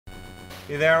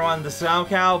Hey there, everyone, this is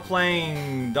SoundCloud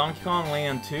playing Donkey Kong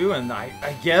Land 2, and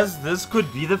I guess this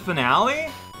could be the finale?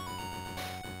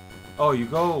 Oh, you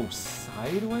go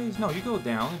sideways? No, you go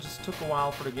down. It just took a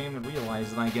while for the game to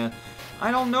realize it, I guess.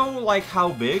 I don't know, like, how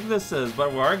big this is,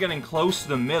 but we are getting close to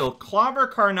the middle.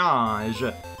 KLOBBER KARNAGE.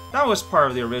 That was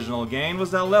part of the original game,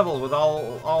 was that level with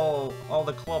all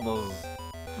the clubbers.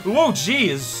 Whoa,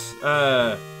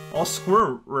 jeez! I'll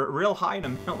squirt real high in a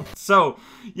mountain. So,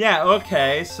 yeah,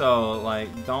 okay, so, like,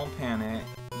 don't panic.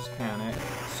 Just panic.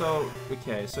 So,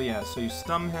 okay, so yeah, so you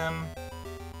stun him,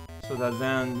 so that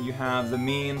then you have the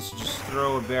means to just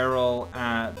throw a barrel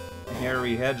at a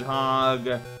hairy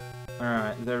hedgehog.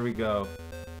 Alright, there we go.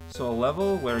 So a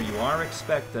level where you are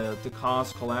expected to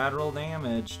cause collateral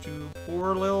damage to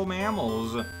poor little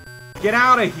mammals. Get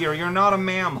out of here, you're not a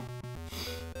mammal.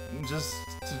 Just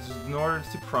in order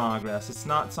to progress. It's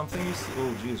not something you see.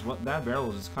 Oh, jeez, what? That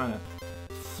barrel is just kind of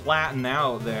flattened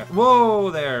out there.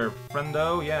 Whoa there,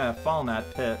 friendo. Yeah, fall in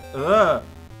that pit. Ugh.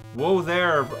 Whoa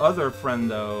there, other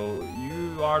friendo.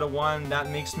 You are the one that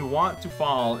makes me want to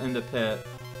fall in the pit.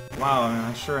 Wow, I mean,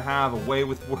 I sure have a way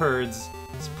with words.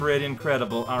 It's pretty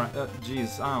incredible. Alright,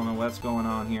 jeez, I don't know what's going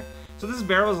on here. So this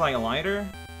barrel is like a lighter.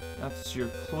 That's your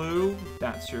clue.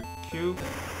 That's your cue.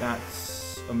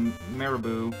 That's a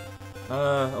marabou.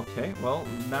 Okay, well,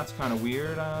 that's kind of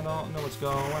weird. I don't know what's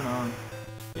going on.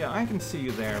 Yeah, I can see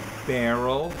you there.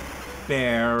 Barrel.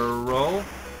 Barrel.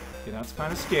 Okay, that's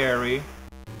kind of scary.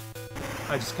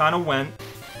 I just kind of went.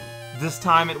 This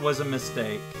time it was a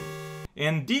mistake.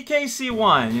 In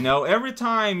DKC1, you know, every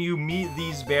time you meet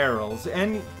these barrels,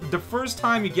 and the first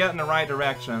time you get in the right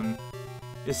direction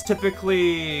is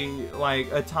typically, like,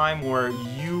 a time where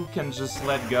you can just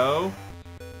let go.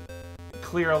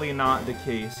 Clearly not the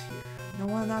case here. You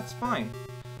know what, that's fine.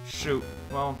 Shoot,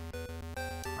 well,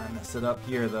 I messed it up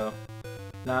here, though.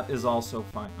 That is also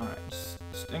fine. Alright,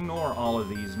 just ignore all of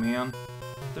these, man.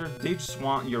 They just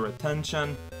want your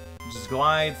attention. Just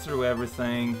glide through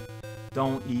everything.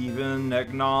 Don't even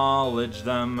acknowledge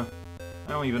them.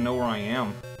 I don't even know where I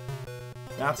am.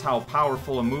 That's how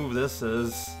powerful a move this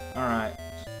is. Alright,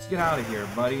 let's get out of here,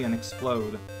 buddy, and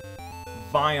explode.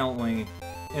 Violently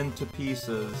into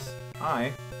pieces.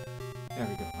 Hi. There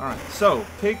we go. Alright, so,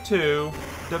 take 2,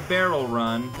 the barrel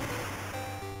run.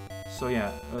 So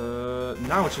yeah,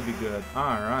 now it should be good.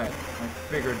 Alright, I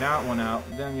figured that one out.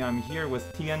 Then yeah, I'm here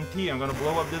with TNT, I'm gonna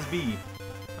blow up this bee.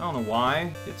 I don't know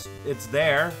why, it's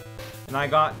there, and I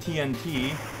got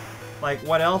TNT. Like,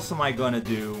 what else am I gonna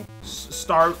do?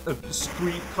 Start a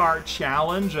streetcar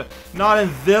challenge? Not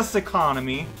in this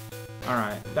economy.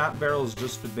 Alright, that barrel's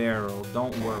just a barrel,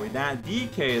 don't worry. That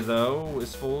DK, though,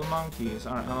 is full of monkeys.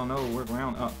 Alright, I don't know, where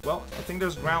ground... Oh, well, I think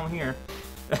there's ground here.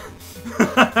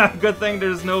 Good thing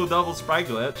there's no double sprite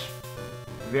glitch.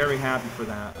 Very happy for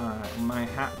that. Alright, my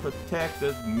hat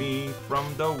protected me from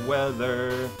the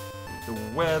weather. The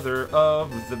weather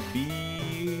of the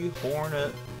bee,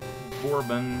 hornet,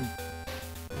 bourbon,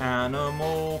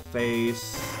 animal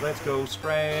face. Let's go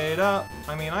straight up.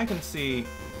 I mean, I can see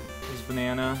this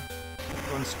banana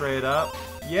going straight up.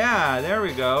 Yeah, there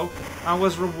we go. I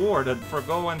was rewarded for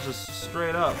going just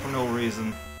straight up for no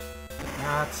reason.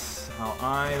 That's how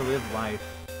I live life.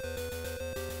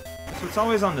 So it's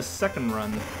always on the second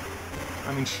run.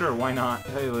 I mean, sure, why not?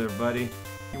 Hey there, buddy.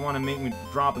 You want to make me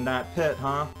drop in that pit,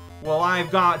 huh? Well, I've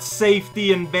got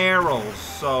safety and barrels,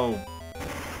 so...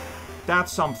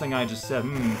 That's something I just said.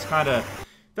 It's kinda...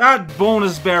 That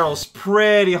bonus barrel's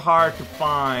pretty hard to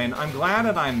find. I'm glad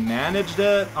that I managed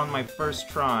it on my first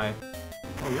try.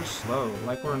 Oh, you're slow.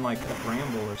 Like we're in, like, a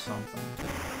bramble or something.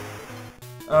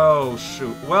 Oh,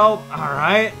 shoot. Well,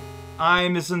 alright. I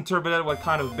misinterpreted what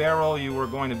kind of barrel you were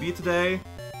going to be today.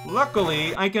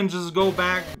 Luckily, I can just go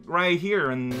back right here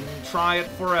and try it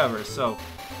forever, so...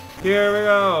 Here we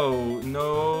go.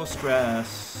 No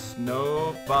stress.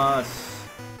 No fuss.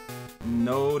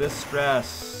 No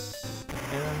distress.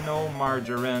 And no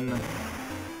margarine.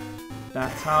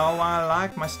 That's how I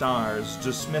like my stars.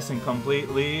 Just missing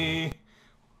completely.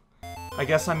 I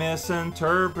guess I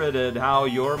misinterpreted how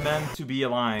you're meant to be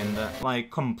aligned.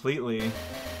 Like, completely.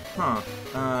 Huh.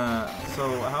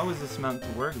 So how is this meant to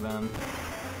work then?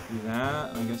 Do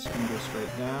that. I guess you can go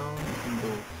straight down. You can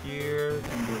go here. You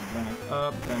can go back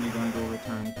up. Then you're gonna go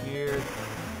return here.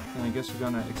 And I guess you're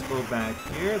gonna explode back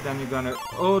here. Then you're gonna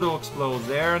auto-explode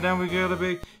there. Then we get a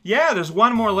big... Yeah, there's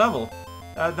one more level.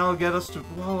 That'll get us to...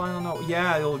 Well, I don't know.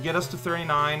 Yeah, it'll get us to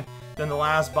 39. Then the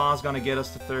last boss gonna get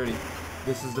us to 30.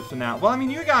 This is the finale. Well, I mean,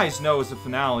 you guys know it's the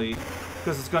finale.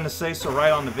 Because it's gonna say so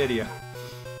right on the video.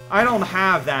 I don't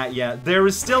have that yet. There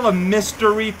is still a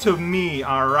mystery to me,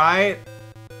 alright?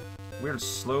 weird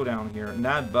slowdown here. And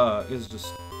that bug is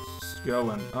just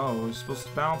going. Oh, we're supposed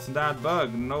to bounce in that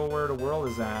bug. Know where the world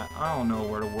is at. I don't know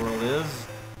where the world is.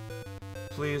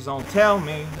 Please don't tell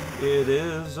me it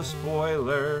is a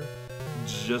spoiler.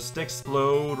 Just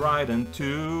explode right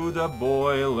into the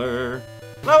boiler.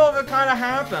 Level that kind of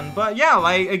happened, but yeah,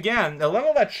 like, again, a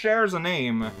level that shares a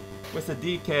name with a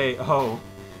DK. Oh,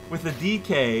 with a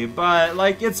DK, but,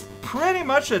 like, it's pretty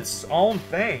much its own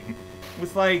thing.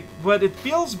 With, like, but it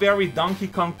feels very Donkey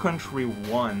Kong Country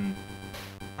 1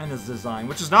 in its design,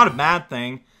 which is not a bad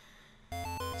thing.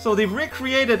 So they've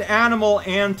recreated Animal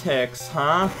Antics,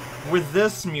 huh? With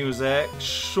this music,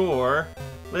 sure.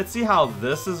 Let's see how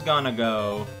this is gonna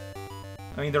go.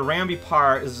 I mean, the Ramby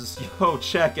part is just, yo,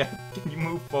 check it. Can you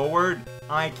move forward?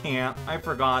 I can't. I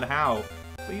forgot how.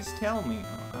 Please tell me.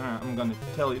 I'm gonna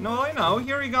tell you. No, I know.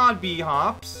 Here we got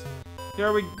B-hops.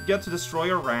 Here we get to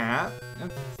destroy a rat.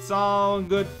 It's all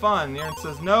good fun. Here it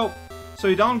says, nope. So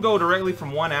you don't go directly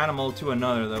from one animal to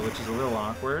another, though, which is a little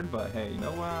awkward. But hey, you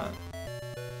know what?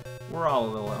 We're all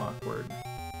a little awkward.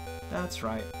 That's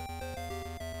right.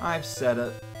 I've said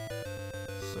it.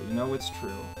 So you know it's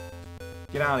true.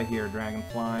 Get out of here,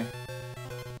 Dragonfly.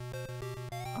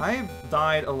 I've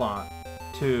died a lot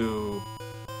to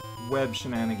web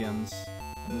shenanigans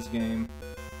in this game.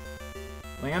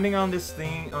 Landing on these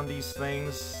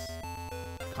things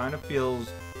kind of feels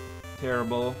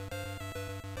terrible.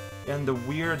 And the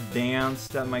weird dance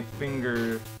that my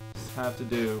fingers have to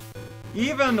do.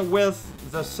 Even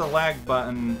with the select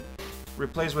button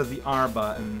replaced with the R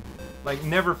button, like,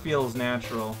 never feels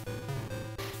natural.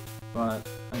 But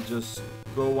I just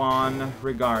go on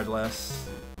regardless,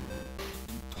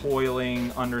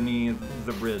 toiling underneath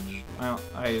the bridge. I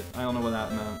don't know what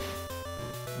that meant.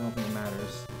 I don't think it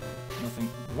matters. Nothing.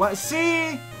 What?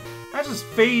 See? I just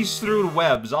phase through the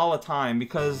webs all the time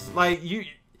because, like, I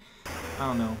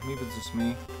don't know. Maybe it's just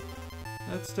me.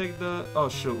 Let's take the... Oh,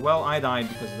 shoot. Well, I died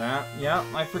because of that. Yeah,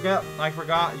 I forgot.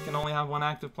 You can only have one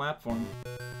active platform.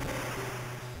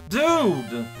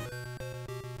 Dude!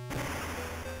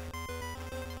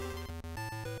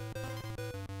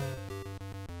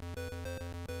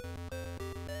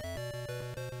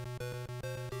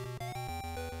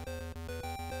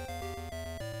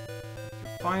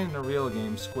 Fine in a real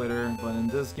game, Squitter, but in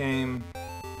this game,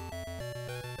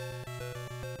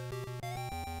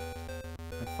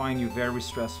 I find you very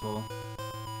stressful. Is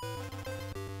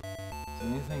there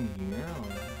anything here?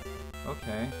 Or...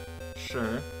 Okay,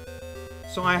 sure.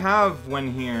 So I have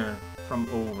one here from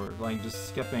over, like just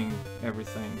skipping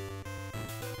everything.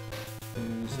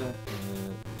 There's a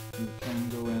pit. You can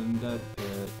go in the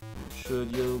pit.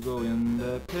 Should you go in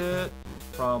the pit?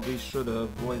 Probably should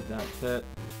avoid that pit.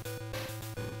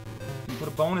 Put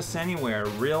a bonus anywhere,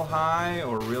 real high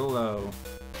or real low.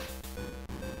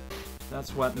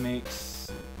 That's what makes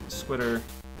Squitter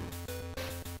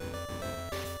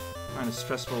kind of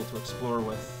stressful to explore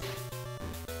with.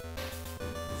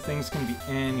 Things can be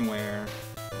anywhere,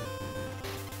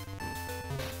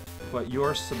 but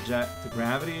you're subject to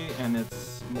gravity and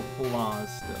its multiple laws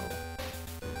still.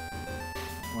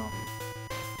 Well,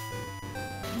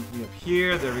 be up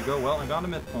here, there we go. Well, I got a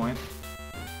midpoint.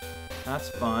 That's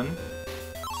fun.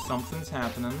 Something's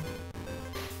happening.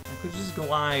 I could just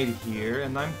glide here,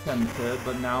 and I'm tempted,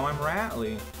 but now I'm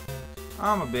Rattly.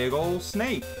 I'm a big old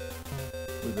snake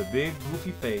with a big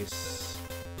goofy face.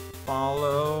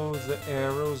 Follow the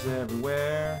arrows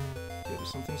everywhere. Okay,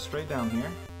 there's something straight down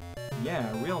here. Yeah,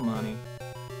 real money.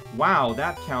 Wow,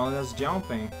 that counted as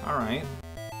jumping. Alright.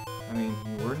 I mean,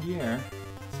 you were in the air.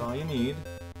 That's all you need.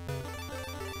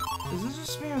 Is this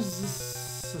just me, or is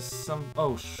this some...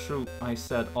 Oh, shoot, I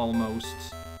said almost.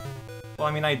 Well,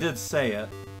 I mean, I did say it.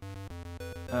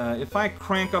 If I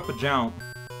crank up a jump...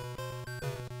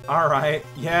 Alright,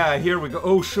 yeah, here we go.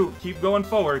 Oh, shoot, keep going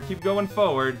forward, keep going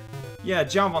forward. Yeah,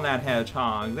 jump on that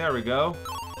hedgehog. There we go.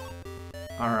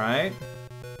 Alright.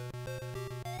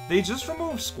 They just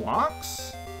removed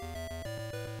squawks?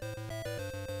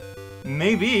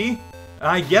 Maybe.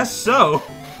 I guess so.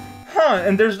 Huh,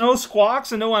 and there's no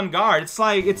squawks and no on guard. It's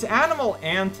like, it's Animal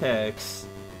Antics.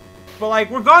 But,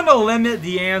 like, we're gonna limit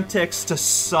the antics to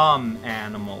some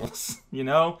animals, you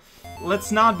know?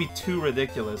 Let's not be too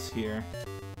ridiculous here.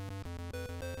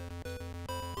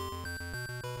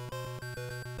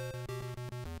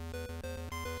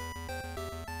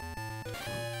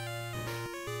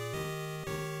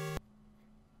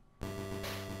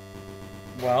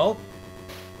 Well,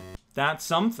 that's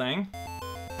something.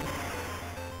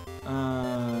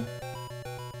 Can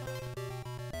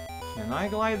I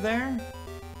glide there?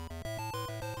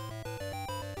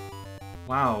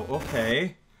 Wow,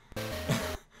 okay.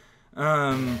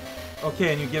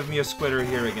 Okay, and you give me a squitter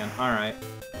here again. Alright.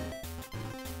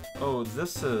 Oh,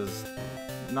 this is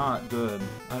not good.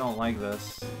 I don't like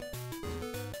this.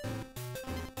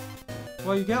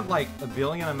 Well, you get like a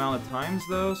billion amount of times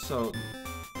though, so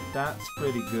that's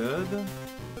pretty good.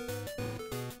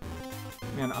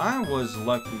 Man, I was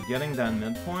lucky getting that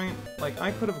midpoint. Like,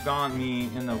 I could have gotten me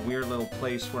in a weird little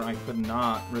place where I could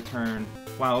not return.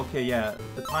 Wow, okay, yeah,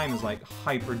 the time is like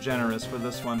hyper generous for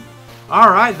this one.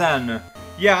 Alright then!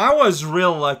 Yeah, I was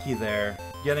real lucky there,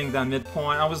 getting that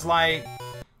midpoint. I was like,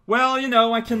 well, you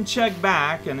know, I can check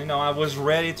back, and, you know, I was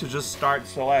ready to just start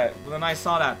select. But then I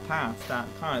saw that path, that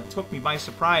kind of took me by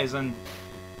surprise, and...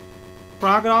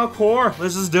 Crocodile Core,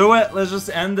 let's just do it. Let's just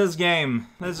end this game.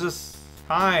 Let's just...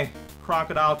 Hi,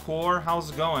 Crocodile Core, how's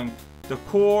it going? The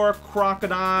Core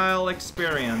Crocodile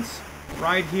experience,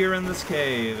 right here in this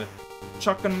cave.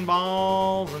 Chucking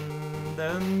balls, and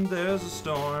then there's a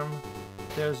storm.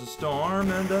 There's a storm,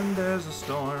 and then there's a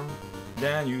storm.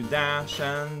 Then you dash,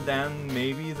 and then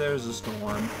maybe there's a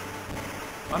storm.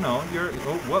 Oh no, you're...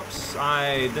 Oh, whoops.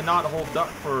 I did not hold up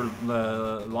for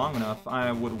long enough.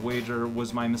 I would wager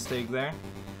was my mistake there.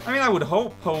 I mean, I would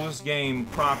hope post-game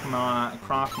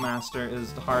Crocmaster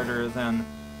is harder than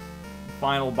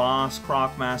final boss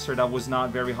Crocmaster. That was not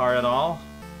very hard at all.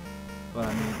 But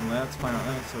I mean, let's find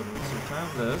out. So kind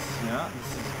of this. Yeah,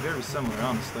 this is very similar,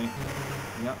 honestly.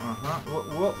 Yeah,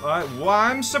 well,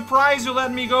 I'm surprised you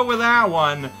let me go with that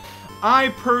one. I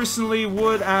personally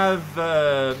would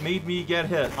have made me get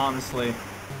hit, honestly.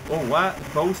 Oh, what?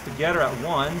 Both together at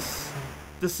once?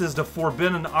 This is the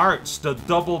Forbidden Arts, the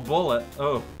double bullet.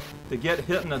 Oh, to get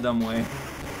hit in a dumb way.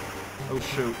 Oh,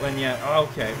 shoot. And yet,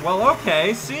 okay. Well,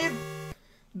 okay, see?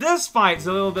 This fight's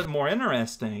a little bit more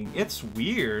interesting. It's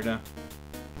weird.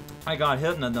 I got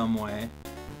hit in a dumb way.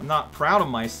 I'm not proud of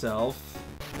myself,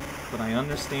 but I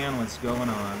understand what's going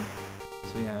on.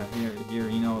 So yeah, here,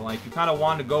 you know, like, you kind of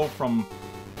want to go from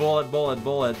bullet, bullet,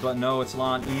 bullet, but no, it's a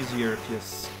lot easier if you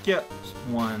skip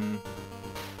one.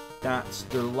 That's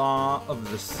the law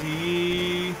of the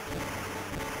sea.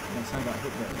 Yes, I got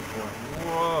hit there before.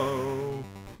 Whoa.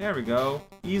 There we go.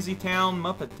 Easy Town,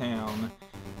 Muppet Town.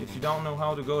 If you don't know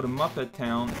how to go to Muppet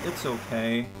Town, it's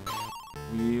okay.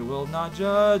 We will not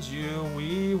judge you,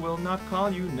 we will not call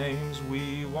you names,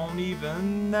 we won't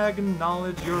even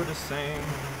acknowledge you're the same.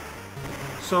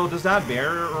 So does that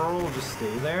barrel just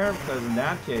stay there? Because in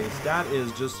that case, that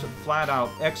is just a flat-out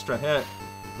extra hit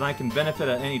that I can benefit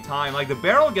at any time. Like, the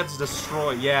barrel gets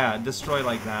destroyed, yeah, destroyed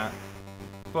like that.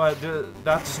 But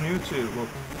that's new too. Well,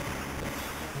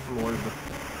 Lord,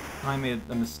 I made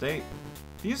a mistake.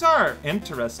 These are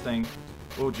interesting.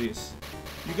 Oh, jeez.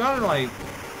 You gotta, like...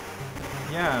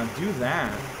 Yeah, do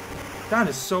that. That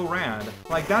is so rad.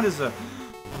 Like, that is a...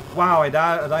 Wow, I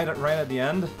died right at the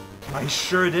end? I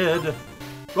sure did.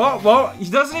 Oh, well, he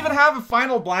doesn't even have a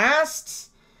final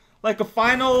blast? Like a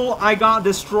final, I got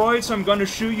destroyed, so I'm gonna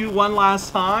shoot you one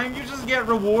last time? You just get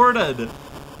rewarded.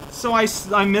 So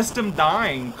I missed him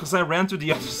dying, because I ran to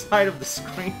the other side of the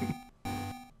screen.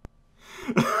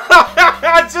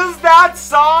 Just that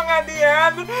song at the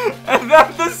end, and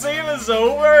then the scene is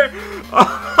over?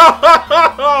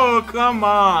 Oh, come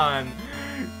on.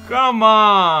 Come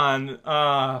on.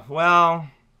 Well,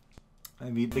 I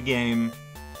beat the game.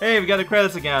 Hey, we got the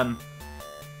credits again.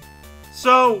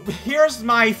 So, here's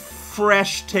my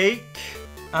fresh take.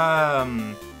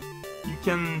 You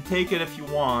can take it if you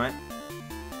want.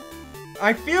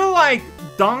 I feel like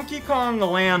Donkey Kong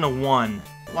Land 1.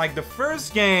 Like, the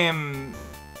first game,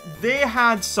 they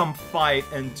had some fight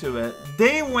into it.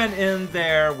 They went in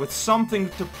there with something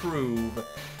to prove.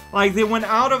 Like, they went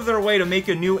out of their way to make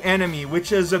a new enemy,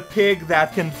 which is a pig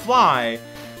that can fly.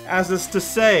 As is to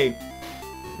say,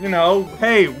 you know,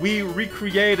 hey, we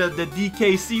recreated the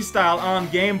DKC style on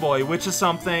Game Boy, which is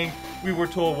something we were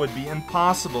told would be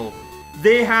impossible.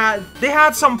 They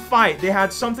had some fight, they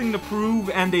had something to prove,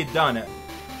 and they done it.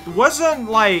 It wasn't,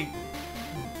 like,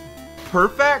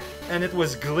 perfect, and it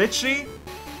was glitchy,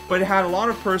 but it had a lot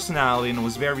of personality, and it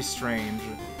was very strange.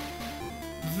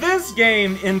 This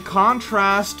game, in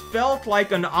contrast, felt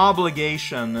like an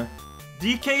obligation.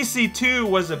 DKC 2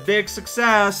 was a big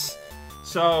success,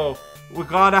 so we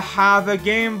gotta have a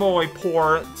Game Boy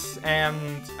port,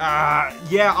 and,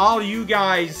 yeah, all you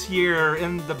guys here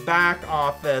in the back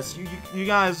office, you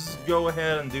guys go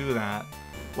ahead and do that,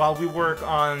 while we work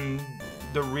on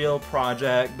the real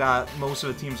project that most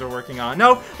of the teams are working on.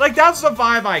 No, like, that's the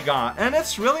vibe I got, and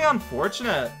it's really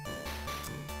unfortunate.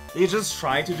 They just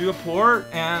tried to do a port,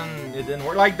 and it didn't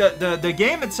work. Like, the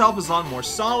game itself is a lot more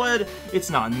solid, it's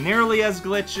not nearly as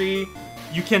glitchy,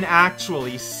 you can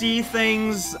actually see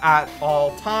things at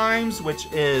all times, which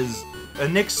is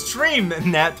an extreme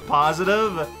net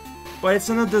positive, but it's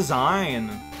in the design.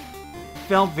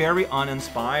 Felt very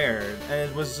uninspired, and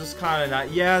it was just kind of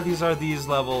that, yeah, these are these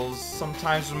levels.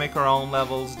 Sometimes we make our own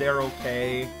levels, they're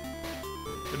okay.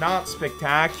 They're not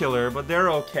spectacular, but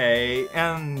they're okay,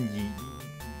 and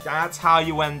that's how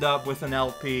you end up with an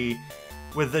LP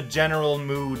with the general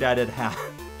mood that it had.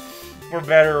 For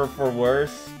better or for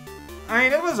worse. I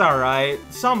mean, it was alright.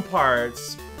 Some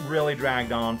parts really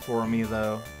dragged on for me,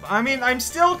 though. I mean, I'm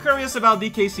still curious about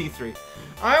DKC3.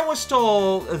 I was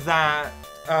told that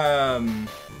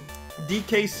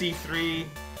DKC3,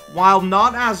 while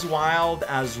not as wild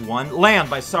as 1...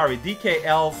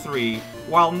 DKL3,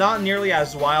 while not nearly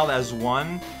as wild as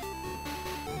 1,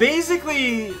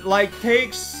 basically, like,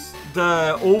 takes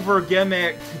the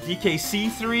over-gimmicked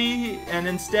DKC3 and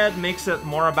instead makes it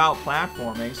more about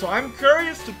platforming. So I'm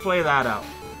curious to play that out.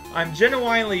 I'm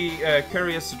genuinely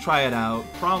curious to try it out,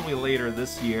 probably later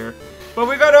this year. But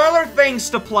we got other things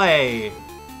to play,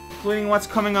 including what's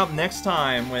coming up next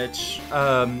time, which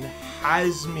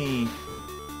has me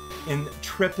in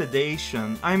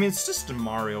trepidation. I mean, it's just a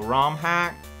Mario ROM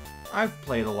hack. I've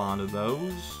played a lot of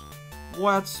those.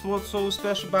 What's so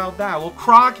special about that? Well,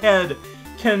 Crockhead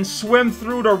can swim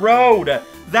through the road.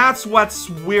 That's what's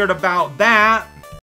weird about that.